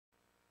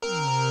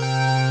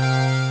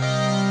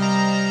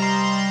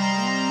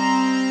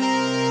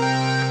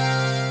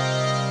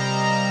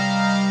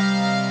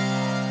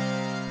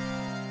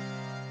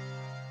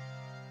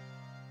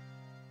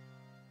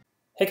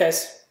Hey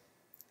guys,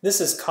 this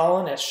is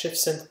Colin at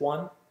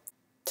ShiftSynth1.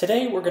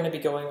 Today we're going to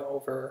be going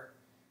over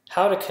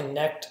how to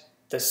connect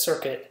the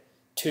circuit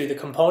to the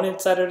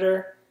components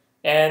editor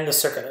and the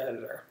circuit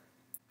editor.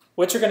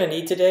 What you're going to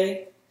need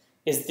today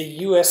is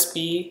the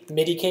USB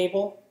MIDI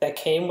cable that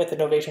came with the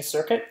Novation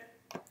circuit,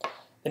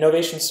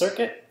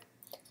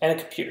 and a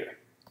computer.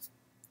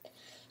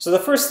 So the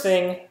first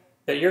thing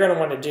that you're going to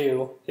want to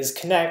do is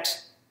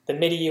connect the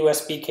MIDI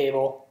USB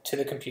cable to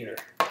the computer.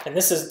 And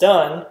this is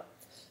done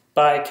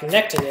by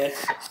connecting it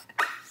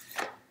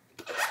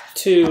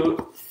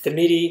to the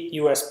MIDI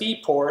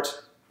USB port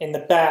in the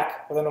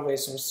back of the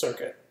Novation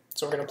circuit.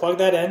 So we're going to plug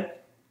that in.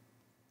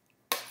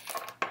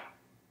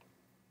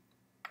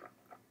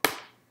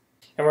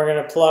 And we're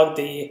going to plug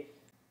the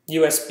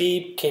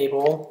USB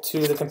cable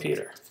to the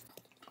computer.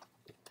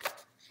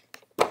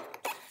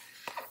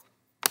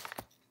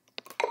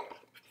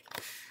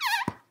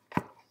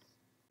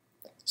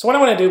 So what I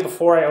want to do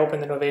before I open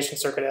the Novation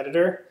circuit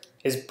editor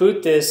is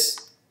boot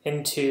this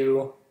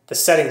into the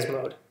settings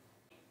mode.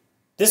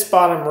 This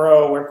bottom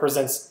row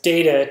represents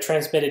data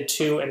transmitted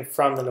to and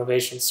from the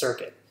Novation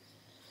circuit.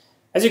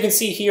 As you can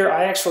see here,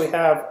 I actually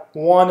have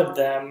one of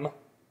them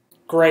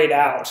grayed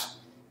out.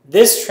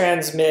 This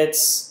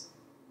transmits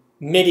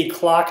MIDI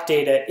clock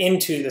data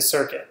into the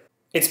circuit.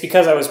 It's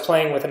because I was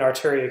playing with an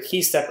arterial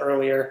key step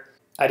earlier.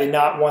 I did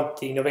not want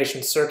the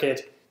Novation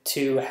circuit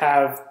to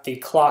have the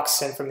clock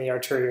sent from the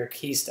arterial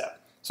key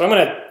step. So I'm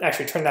going to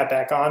actually turn that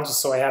back on just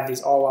so I have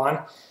these all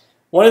on.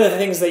 One of the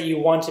things that you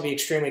want to be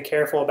extremely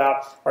careful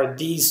about are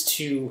these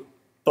two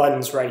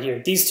buttons right here.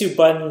 These two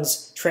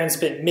buttons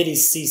transmit MIDI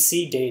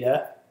CC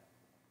data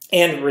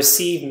and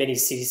receive MIDI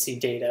CC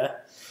data.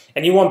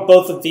 And you want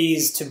both of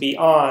these to be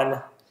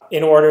on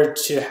in order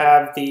to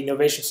have the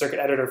Novation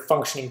circuit editor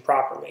functioning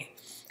properly.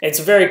 It's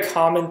a very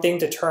common thing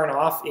to turn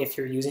off if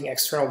you're using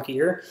external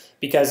gear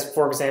because,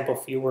 for example,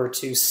 if you were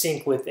to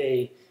sync with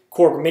a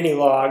Korg mini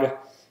log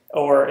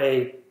or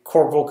a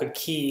Korg Volca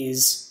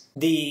keys,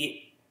 the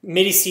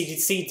MIDI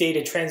CC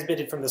data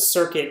transmitted from the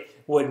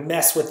circuit would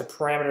mess with the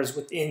parameters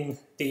within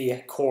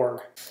the Korg.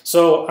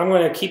 So I'm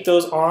going to keep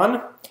those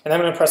on, and I'm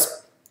going to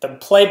press the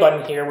play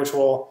button here, which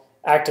will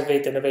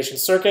activate the Novation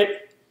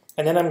circuit,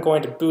 and then I'm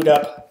going to boot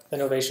up the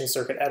Novation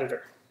circuit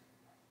editor.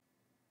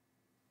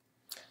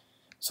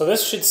 So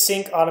this should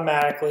sync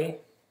automatically,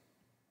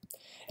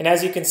 and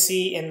as you can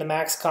see in the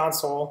Max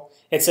console,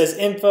 it says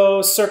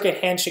info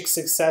circuit handshake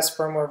success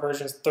firmware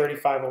version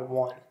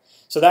 3501.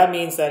 So that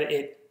means that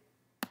it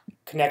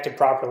connected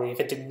properly. If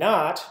it did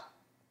not,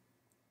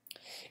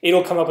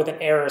 it'll come up with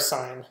an error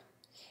sign.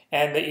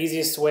 And the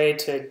easiest way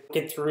to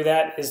get through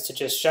that is to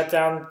just shut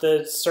down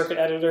the circuit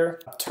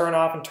editor, turn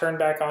off and turn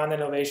back on the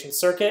Novation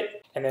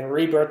circuit, and then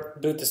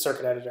reboot the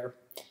circuit editor.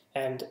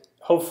 And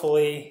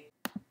hopefully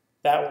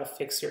that will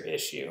fix your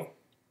issue.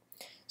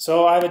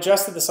 So I've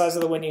adjusted the size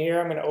of the window here.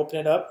 I'm going to open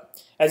it up.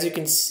 As you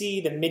can see,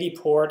 the MIDI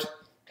port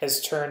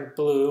has turned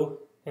blue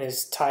and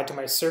is tied to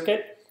my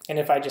circuit. And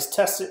if I just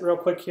test it real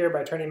quick here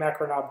by turning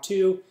macro knob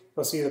 2,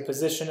 you'll see the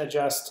position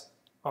adjust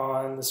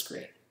on the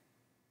screen.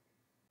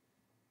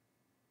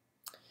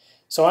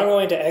 So I'm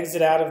going to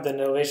exit out of the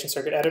Novation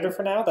circuit editor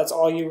for now. That's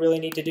all you really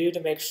need to do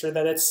to make sure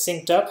that it's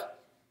synced up.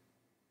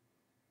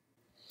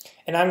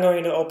 And I'm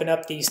going to open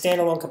up the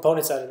standalone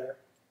components editor.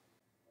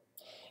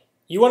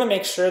 You want to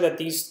make sure that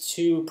these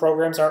two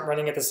programs aren't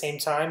running at the same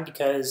time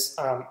because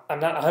I'm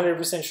not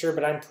 100% sure,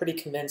 but I'm pretty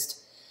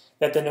convinced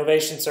that the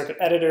Novation circuit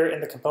editor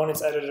and the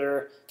components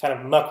editor kind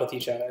of muck with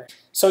each other.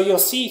 So you'll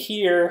see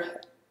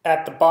here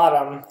at the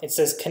bottom, it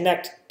says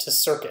connect to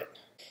circuit.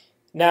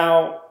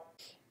 Now,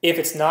 if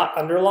it's not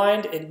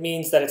underlined, it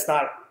means that it's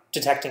not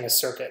detecting a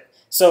circuit.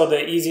 So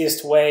the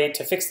easiest way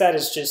to fix that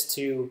is just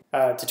to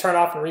turn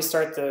off and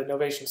restart the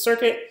Novation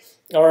circuit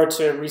or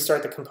to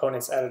restart the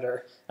components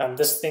editor.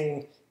 This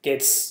thing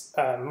gets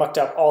mucked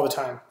up all the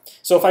time.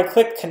 So if I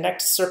click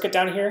connect circuit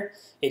down here,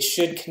 it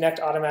should connect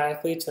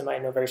automatically to my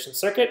Novation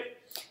circuit,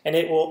 and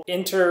it will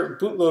enter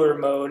bootloader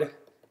mode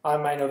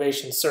on my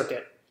Novation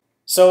circuit.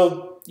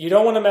 So you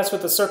don't want to mess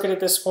with the circuit at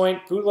this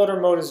point.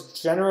 Bootloader mode is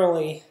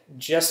generally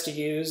just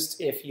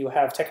used if you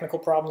have technical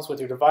problems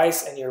with your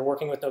device and you're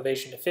working with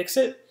Novation to fix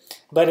it,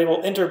 but it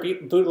will enter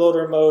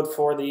bootloader mode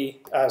for the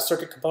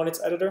circuit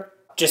components editor.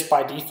 Just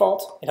by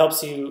default. It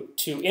helps you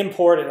to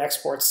import and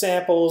export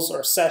samples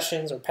or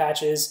sessions or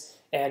patches,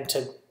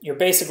 and you're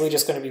basically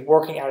just going to be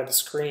working out of the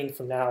screen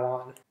from now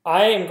on.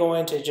 I am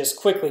going to just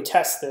quickly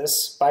test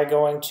this by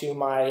going to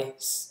my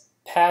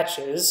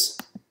patches,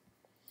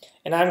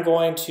 and I'm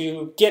going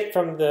to get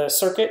from the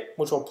circuit,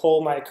 which will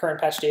pull my current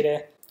patch data.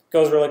 It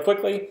goes really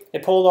quickly.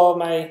 It pulled all of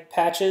my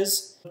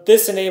patches.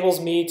 This enables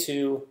me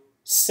to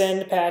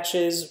send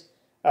patches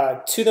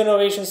to the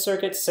Novation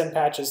circuit, send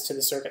patches to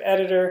the circuit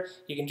editor.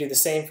 You can do the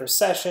same for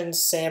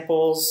sessions,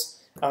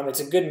 samples.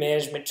 It's a good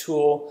management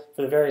tool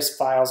for the various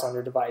files on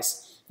your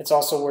device. It's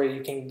also where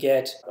you can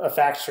get a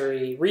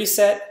factory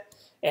reset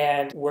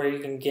and where you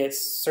can get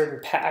certain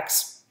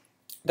packs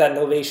that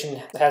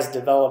Novation has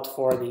developed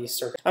for the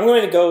circuit. I'm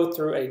going to go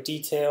through a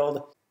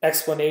detailed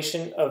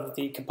explanation of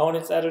the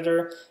components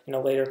editor in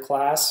a later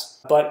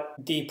class, but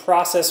the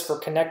process for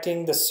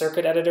connecting the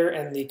circuit editor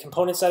and the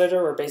components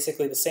editor are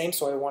basically the same,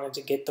 so I wanted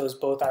to get those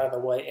both out of the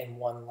way in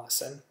one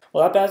lesson.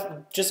 Well,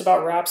 that just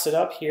about wraps it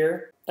up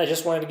here. I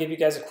just wanted to give you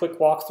guys a quick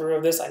walkthrough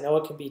of this. I know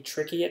it can be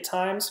tricky at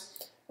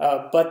times,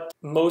 but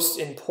most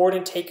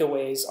important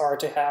takeaways are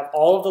to have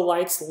all of the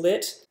lights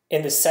lit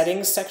in the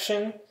settings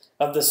section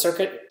of the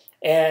circuit,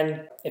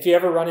 and if you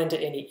ever run into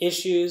any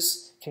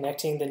issues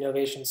connecting the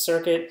Novation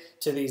circuit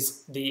to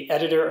the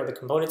editor or the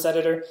components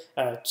editor,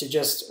 to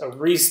just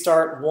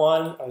restart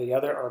one or the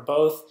other or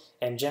both,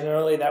 and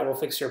generally that will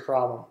fix your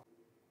problem.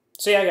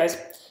 So yeah, guys,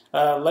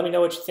 let me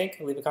know what you think.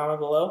 Leave a comment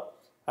below.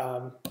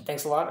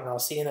 Thanks a lot, and I'll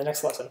see you in the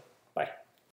next lesson.